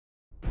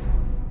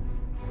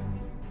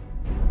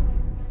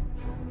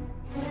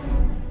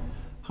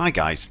Hi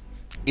guys,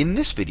 in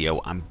this video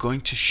I'm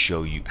going to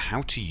show you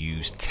how to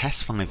use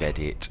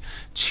TES5EDIT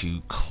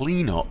to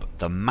clean up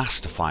the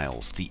master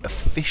files, the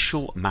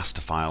official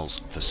master files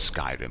for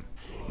Skyrim.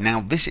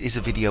 Now this is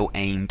a video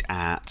aimed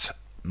at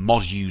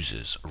mod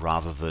users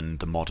rather than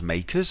the mod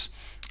makers.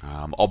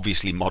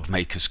 Obviously mod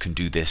makers can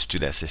do this to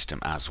their system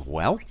as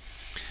well.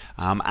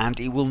 And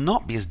it will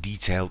not be as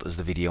detailed as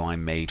the video I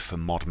made for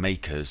mod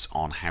makers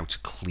on how to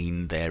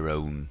clean their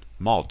own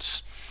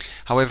mods.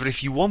 However,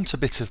 if you want a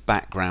bit of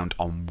background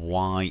on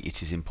why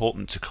it is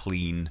important to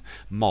clean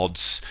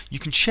mods, you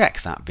can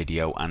check that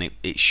video and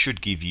it should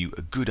give you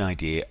a good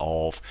idea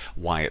of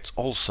why it's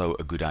also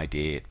a good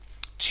idea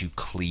to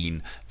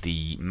clean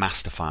the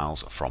master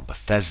files from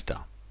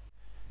Bethesda.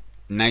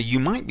 Now you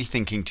might be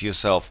thinking to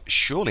yourself,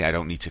 surely I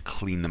don't need to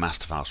clean the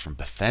master files from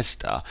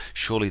Bethesda,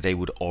 surely they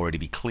would already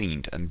be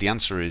cleaned, and the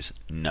answer is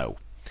no.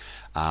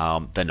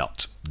 They're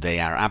not. They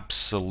are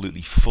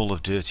absolutely full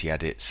of dirty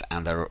edits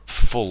and they're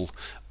full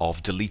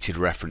of deleted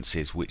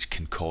references which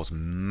can cause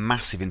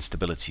massive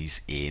instabilities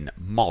in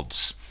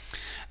mods.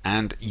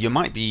 And you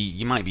might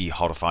be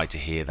horrified to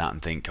hear that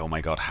and think, oh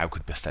my god, how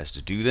could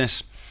Bethesda do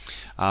this?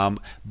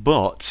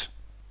 But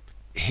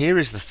here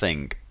is the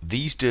thing,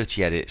 these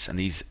dirty edits and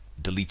these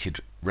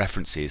deleted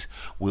references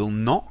will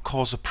not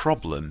cause a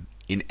problem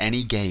in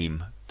any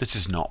game that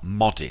is not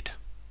modded.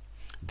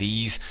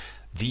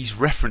 These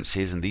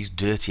references and these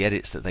dirty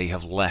edits that they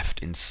have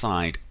left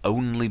inside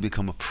only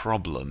become a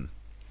problem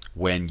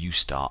when you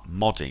start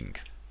modding.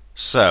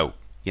 So,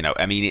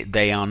 I mean,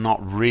 they are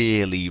not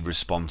really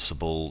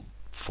responsible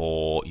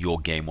for your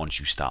game once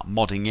you start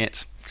modding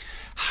it.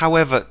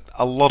 However,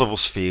 a lot of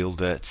us feel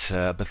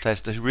that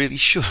Bethesda really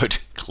should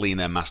clean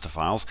their master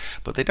files,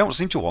 but they don't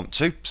seem to want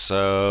to,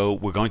 so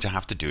we're going to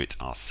have to do it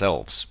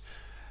ourselves.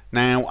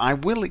 Now, I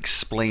will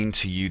explain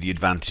to you the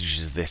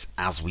advantages of this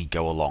as we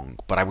go along,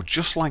 but I would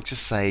just like to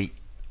say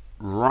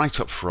right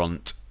up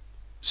front,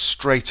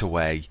 straight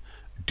away,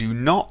 do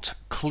not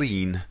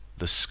clean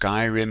the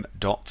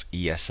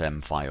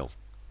Skyrim.esm file.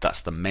 That's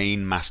the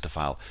main master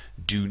file.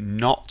 Do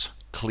not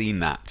clean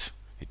that.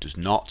 It does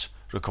not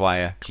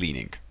require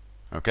cleaning.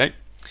 Okay?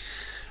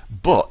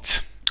 But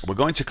we're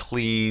going to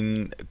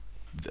clean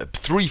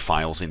 3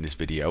 files in this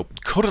video.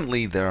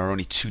 Currently there are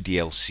only 2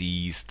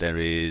 DLCs. There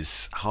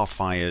is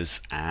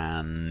Hearthfires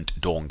and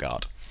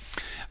Dawnguard.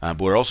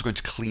 But we're also going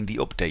to clean the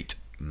update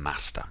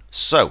master.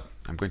 So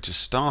I'm going to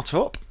start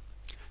up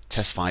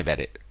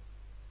TES5EDIT.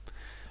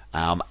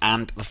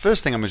 And the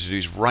first thing I'm going to do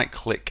is right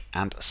click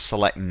and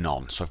select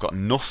none. So I've got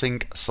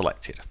nothing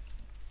selected.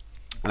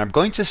 And I'm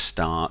going to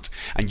start,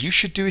 and you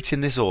should do it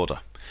in this order.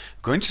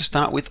 I'm going to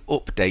start with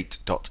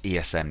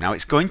update.esm. Now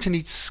it's going to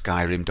need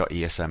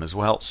Skyrim.esm as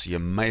well, so you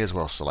may as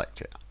well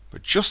select it.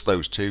 But just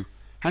those 2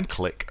 and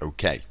click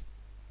OK.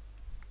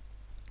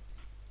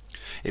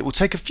 It will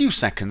take a few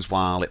seconds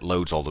while it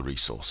loads all the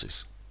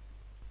resources.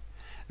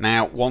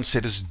 Now once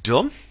it is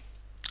done,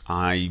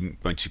 I'm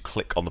going to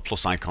click on the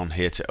plus icon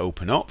here to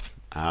open up.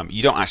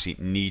 You don't actually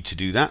need to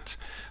do that,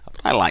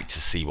 but I like to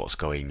see what's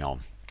going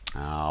on.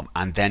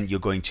 And then you're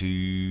going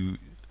to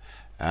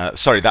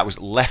sorry, that was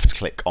left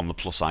click on the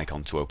plus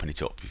icon to open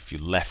it up. If you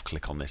left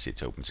click on this,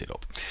 it opens it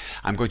up.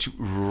 I'm going to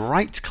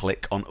right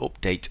click on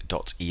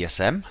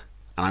update.esm and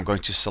I'm going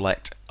to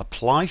select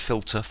apply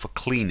filter for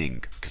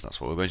cleaning, because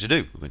that's what we're going to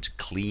do. We're going to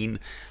clean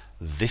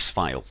this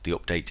file, the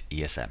update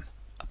ESM.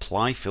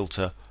 Apply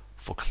filter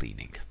for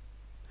cleaning.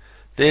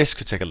 This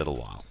could take a little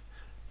while.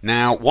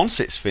 Now once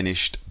it's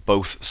finished,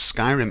 both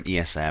Skyrim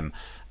ESM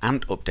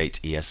and update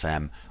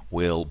ESM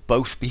will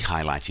both be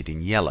highlighted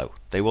in yellow.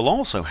 They will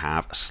also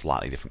have a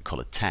slightly different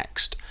coloured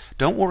text.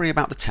 Don't worry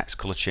about the text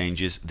colour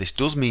changes. This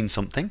does mean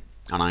something,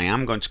 and I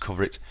am going to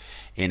cover it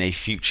in a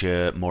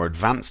future more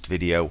advanced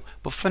video,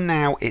 but for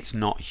now it's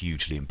not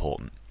hugely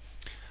important.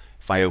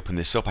 If I open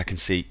this up, I can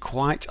see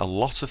quite a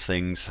lot of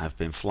things have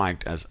been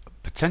flagged as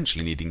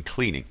potentially needing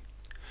cleaning.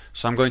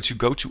 So I'm going to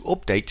go to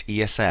update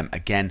ESM.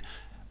 Again,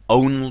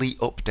 only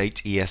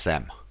update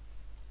ESM.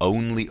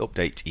 Only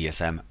update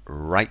ESM,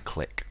 right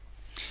click.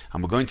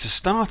 And we're going to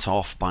start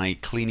off by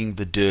cleaning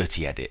the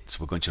dirty edits.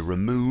 We're going to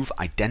remove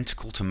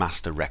identical to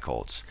master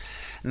records.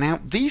 Now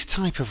these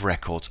type of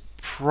records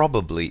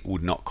probably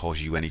would not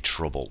cause you any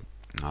trouble.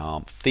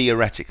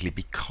 Theoretically,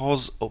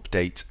 because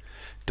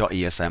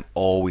update.esm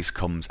always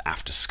comes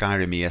after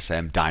Skyrim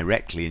ESM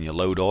directly in your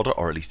load order,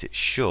 or at least it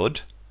should.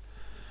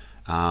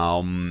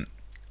 Honestly,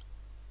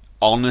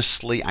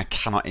 I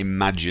cannot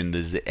imagine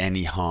there's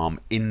any harm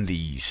in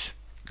these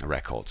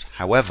records.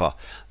 However,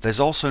 there's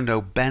also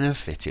no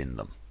benefit in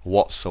them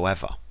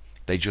whatsoever.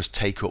 They just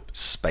take up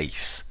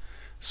space.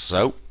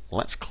 So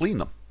let's clean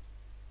them.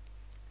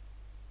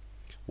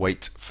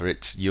 Wait for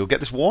it. You'll get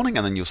this warning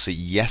and then you'll see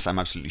yes, I'm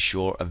absolutely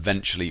sure.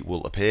 Eventually it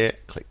will appear.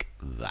 Click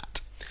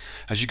that.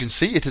 As you can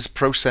see, it has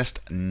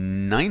processed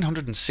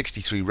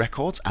 963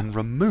 records and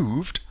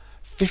removed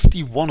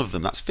 51 of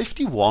them. That's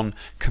 51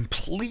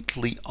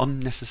 completely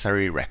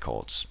unnecessary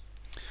records.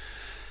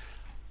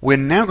 We're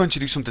now going to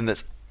do something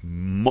that's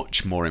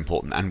much more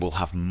important and will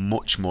have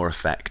much more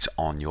effect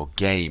on your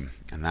game,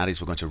 and that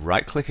is we're going to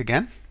right click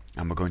again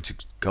and we're going to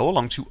go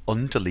along to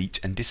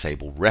undelete and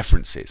disable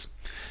references.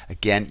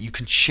 Again, you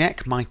can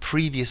check my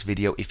previous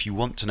video if you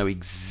want to know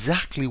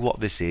exactly what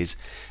this is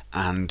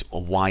and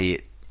why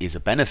it is a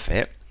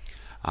benefit,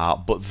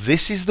 but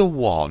this is the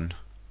one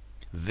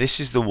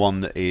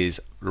that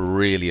is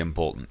really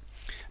important.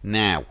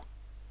 Now,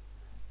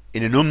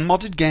 in an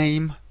unmodded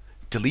game,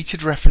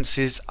 deleted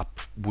references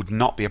would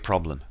not be a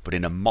problem, but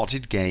in a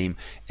modded game,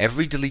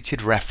 every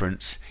deleted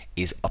reference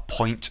is a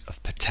point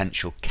of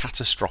potential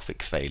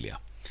catastrophic failure.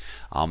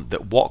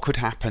 That what could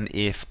happen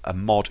if a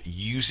mod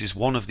uses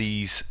one of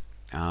these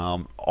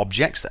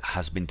objects that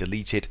has been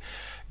deleted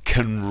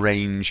can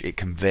range, it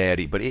can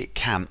vary, but it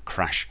can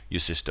crash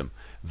your system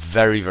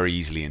very, very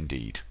easily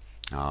indeed.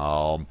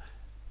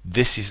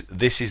 This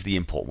is the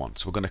important one,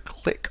 so we're going to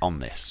click on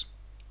this.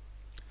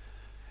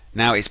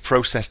 Now it's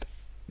processed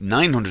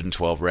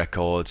 912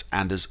 records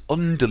and has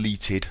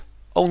undeleted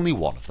only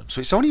one of them.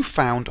 So it's only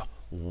found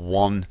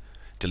one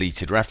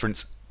deleted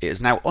reference. It has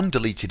now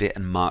undeleted it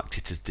and marked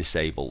it as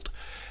disabled.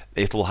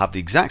 It'll have the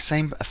exact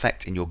same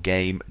effect in your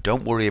game.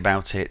 Don't worry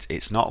about it.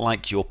 It's not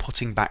like you're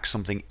putting back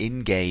something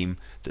in game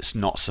that's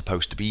not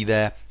supposed to be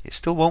there. It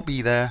still won't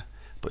be there,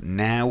 but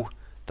now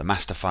the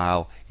master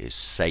file is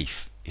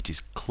safe. It is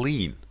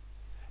clean.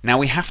 Now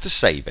we have to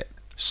save it.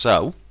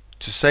 So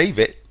to save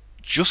it,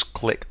 just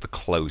click the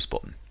close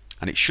button.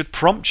 And it should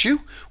prompt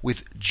you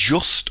with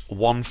just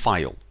one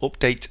file,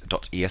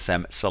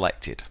 update.esm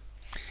selected.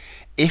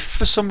 If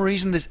for some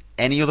reason there's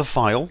any other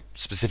file,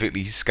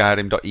 specifically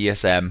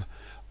Skyrim.esm,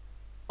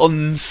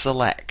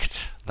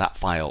 unselect that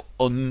file.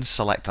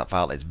 Unselect that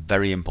file. It's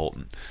very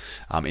important.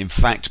 In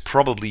fact,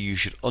 probably you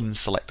should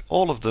unselect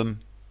all of them,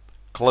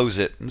 close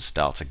it and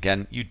start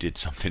again. You did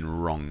something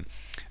wrong.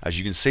 As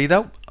you can see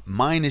though,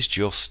 mine is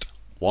just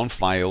one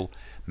file.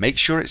 Make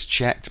sure it's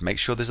checked. Make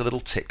sure there's a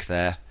little tick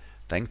there.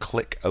 Then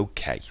click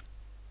OK.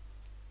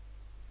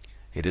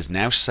 It is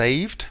now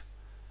saved,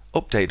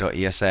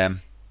 update.esm,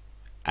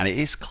 and it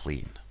is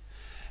clean.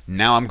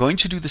 Now I'm going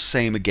to do the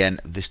same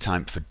again, this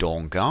time for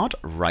Dawnguard.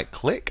 Right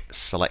click,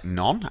 select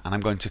none, and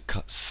I'm going to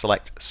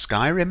select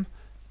Skyrim,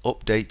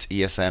 update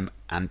ESM,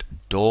 and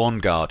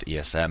Dawnguard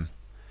ESM,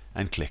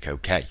 and click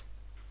OK.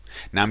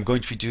 Now I'm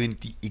going to be doing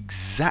the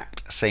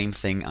exact same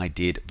thing I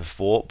did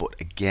before, but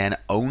again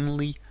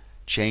only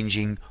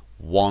changing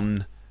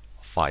one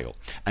file.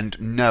 And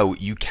no,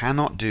 you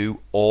cannot do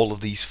all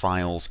of these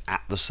files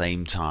at the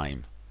same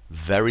time.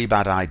 Very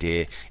bad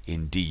idea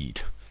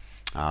indeed.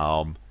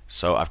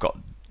 So I've got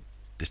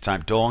this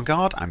time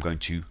Dawnguard. I'm going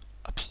to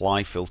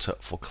apply filter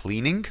for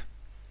cleaning,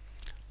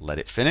 let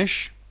it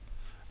finish,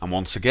 and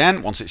once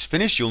again, once it's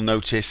finished, you'll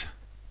notice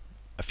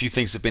a few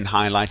things have been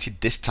highlighted,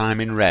 this time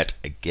in red.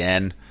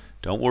 Again,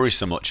 don't worry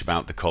so much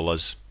about the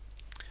colors.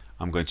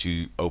 I'm going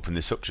to open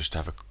this up just to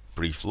have a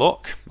brief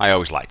look. I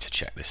always like to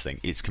check this thing.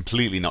 It's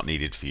completely not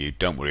needed for you.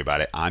 Don't worry about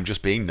it. I'm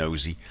just being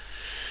nosy.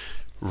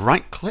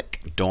 Right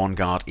click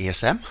Dawnguard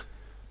ESM.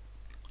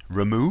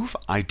 Remove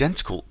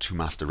identical to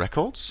master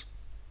records.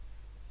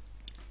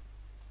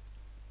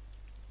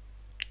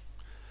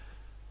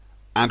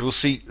 And we'll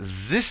see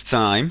this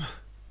time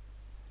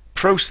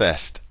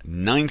processed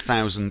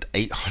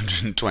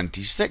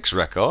 9,826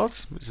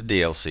 records. It's a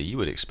DLC, you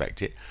would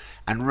expect it.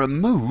 And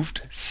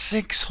removed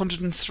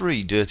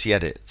 603 dirty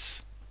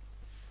edits.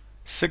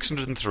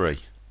 603.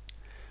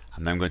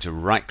 And then I'm going to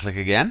right click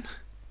again,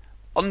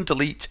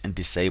 undelete and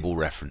disable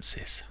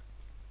references.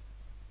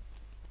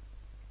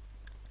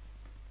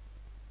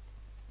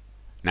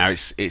 Now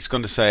it's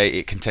going to say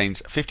it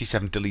contains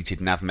 57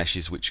 deleted nav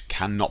meshes which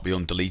cannot be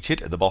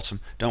undeleted at the bottom.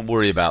 Don't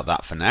worry about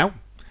that for now.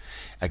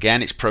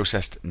 Again, it's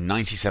processed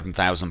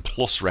 97,000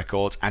 plus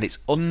records and it's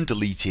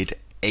undeleted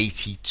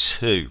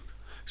 82.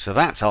 So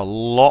that's a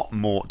lot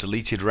more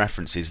deleted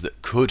references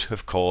that could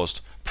have caused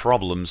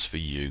problems for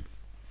you.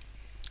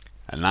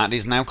 And that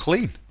is now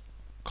clean.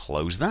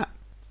 Close that.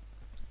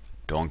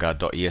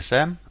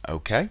 Dawnguard.esm,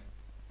 OK.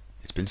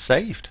 It's been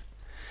saved.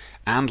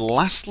 And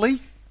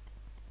lastly,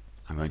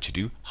 I'm going to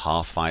do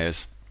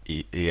Hearthfire's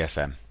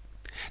ESM.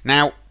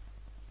 Now,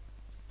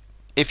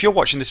 if you're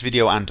watching this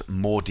video and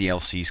more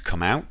DLCs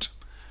come out,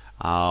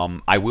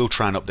 I will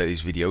try and update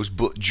these videos,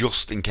 but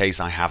just in case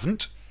I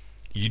haven't,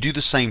 you do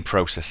the same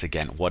process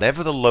again.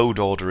 Whatever the load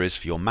order is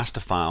for your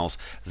master files,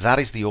 that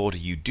is the order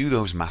you do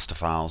those master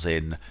files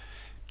in.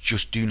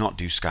 Just do not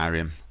do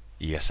Skyrim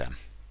ESM.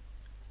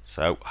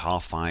 So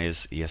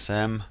Hearthfire's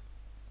ESM,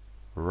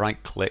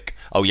 right click.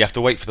 Oh, you have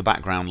to wait for the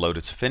background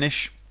loader to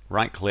finish.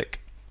 Right click,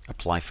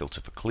 apply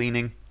filter for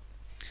cleaning.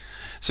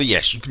 So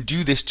yes, you can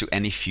do this to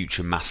any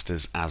future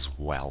masters as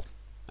well,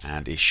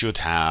 and it should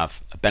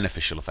have a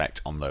beneficial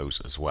effect on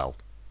those as well.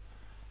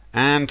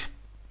 And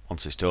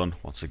once it's done,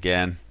 once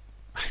again,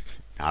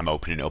 I'm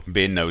opening it up and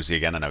being nosy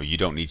again. I know you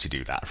don't need to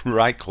do that.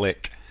 Right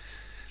click,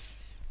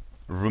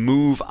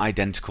 remove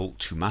identical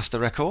to master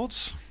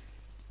records.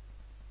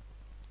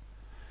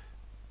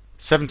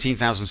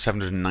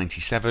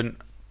 17,797,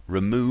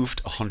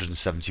 removed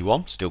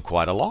 171, still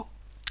quite a lot.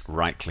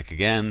 Right click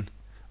again,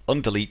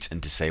 undelete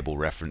and disable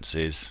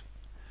references.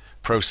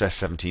 Process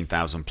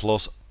 17,000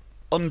 plus,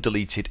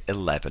 undeleted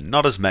 11.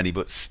 Not as many,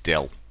 but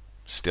still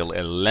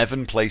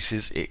 11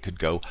 places it could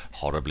go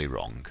horribly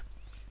wrong.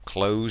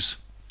 Close.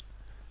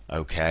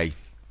 Okay.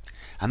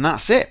 And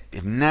that's it.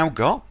 You've now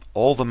got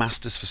all the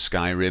masters for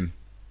Skyrim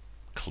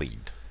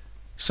cleaned.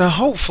 So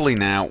hopefully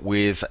now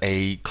with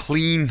a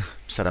clean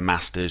set of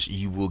masters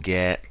you will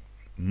get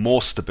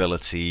more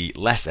stability,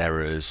 less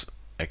errors,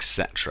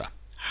 etc.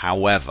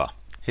 However,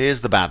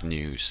 here's the bad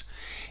news.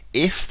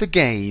 If the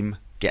game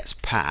gets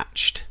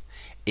patched,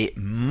 it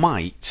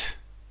might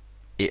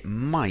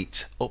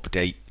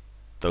update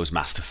those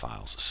master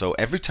files. So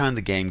every time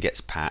the game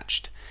gets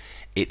patched,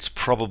 it's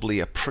probably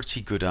a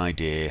pretty good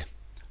idea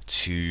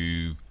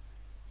to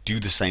do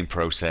the same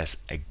process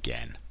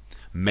again.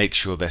 Make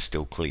sure they're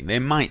still clean. They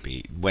might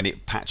be. When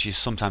it patches,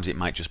 sometimes it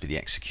might just be the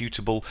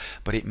executable,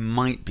 but it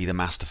might be the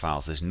master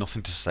files. There's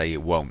nothing to say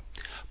it won't.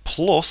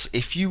 Plus,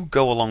 if you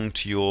go along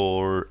to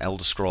your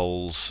Elder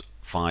Scrolls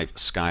 5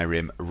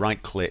 Skyrim,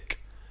 right click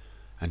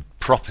and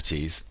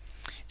properties,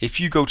 if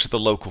you go to the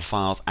local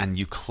files and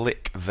you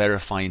click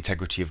verify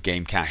integrity of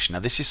game cache, now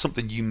this is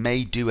something you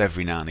may do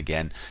every now and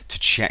again to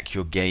check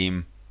your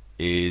game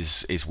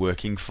is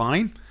working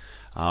fine.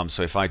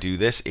 So if I do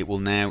this, it will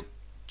now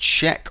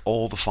check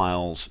all the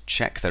files,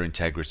 check their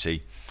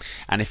integrity,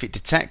 and if it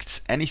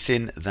detects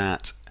anything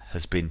that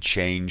has been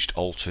changed,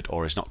 altered,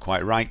 or is not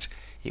quite right,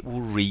 it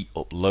will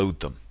re-upload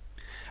them.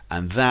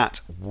 And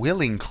that will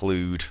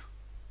include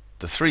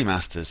the 3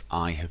 masters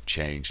I have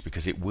changed,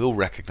 because it will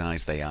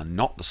recognize they are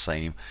not the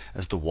same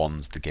as the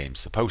ones the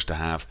game's supposed to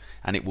have,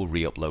 and it will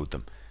re-upload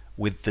them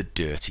with the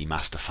dirty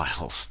master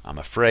files. I'm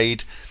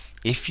afraid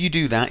if you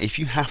do that, if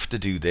you have to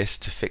do this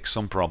to fix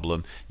some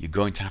problem, you're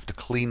going to have to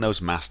clean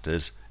those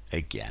masters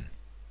again.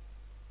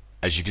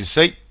 As you can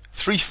see,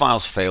 3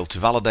 files failed to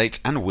validate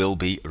and will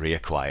be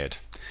reacquired.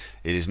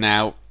 It is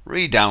now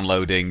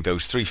re-downloading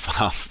those 3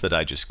 files that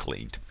I just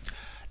cleaned.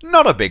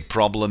 Not a big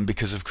problem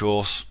because of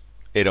course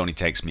it only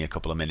takes me a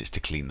couple of minutes to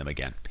clean them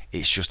again.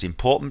 It's just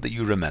important that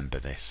you remember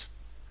this.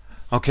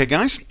 Okay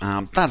guys,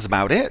 that's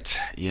about it.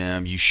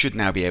 You should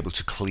now be able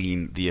to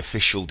clean the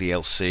official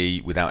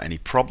DLC without any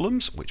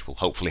problems, which will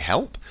hopefully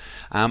help.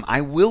 I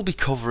will be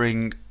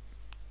covering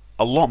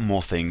a lot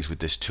more things with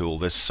this tool.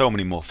 There's so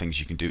many more things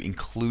you can do,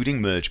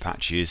 including merge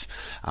patches,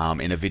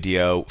 in a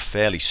video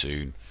fairly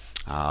soon.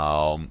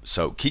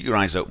 So keep your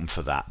eyes open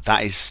for that.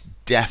 That is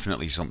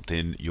definitely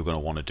something you're going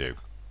to want to do.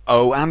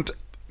 Oh, and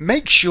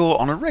make sure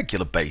on a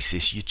regular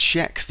basis you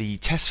check the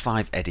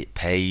TES5EDIT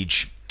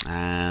page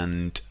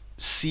and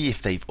see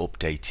if they've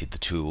updated the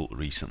tool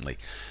recently.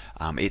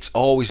 It's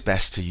always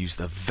best to use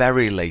the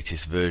very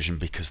latest version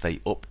because they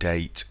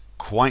update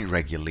quite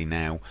regularly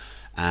now,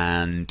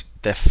 and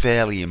they're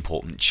fairly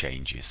important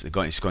changes.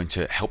 It's going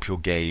to help your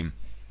game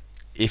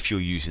if you're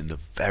using the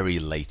very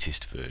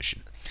latest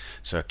version.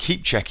 So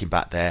keep checking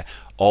back there.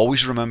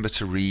 Always remember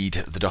to read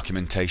the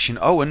documentation.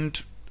 Oh,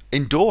 and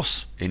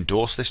endorse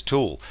this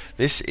tool.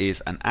 This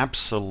is an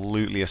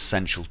absolutely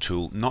essential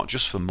tool, not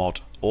just for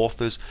mod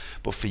authors,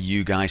 but for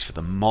you guys, for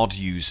the mod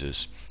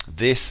users.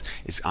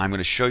 I'm going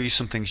to show you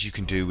some things you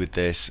can do with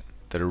this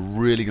that are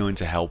really going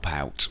to help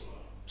out.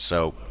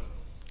 So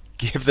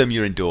give them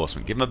your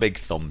endorsement, give them a big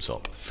thumbs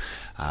up,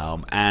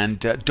 and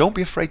don't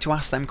be afraid to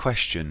ask them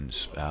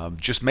questions.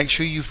 Just make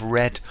sure you've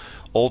read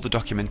all the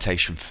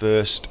documentation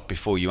first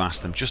before you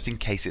ask them, just in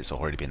case it's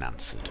already been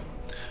answered.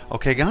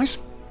 Okay guys,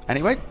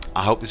 anyway,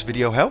 I hope this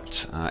video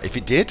helped. If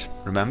it did,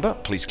 remember,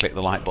 please click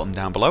the like button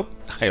down below.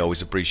 I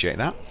always appreciate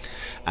that,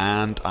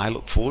 and I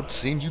look forward to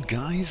seeing you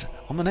guys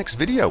on the next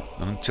video.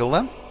 And until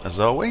then, as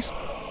always,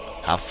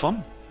 have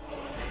fun.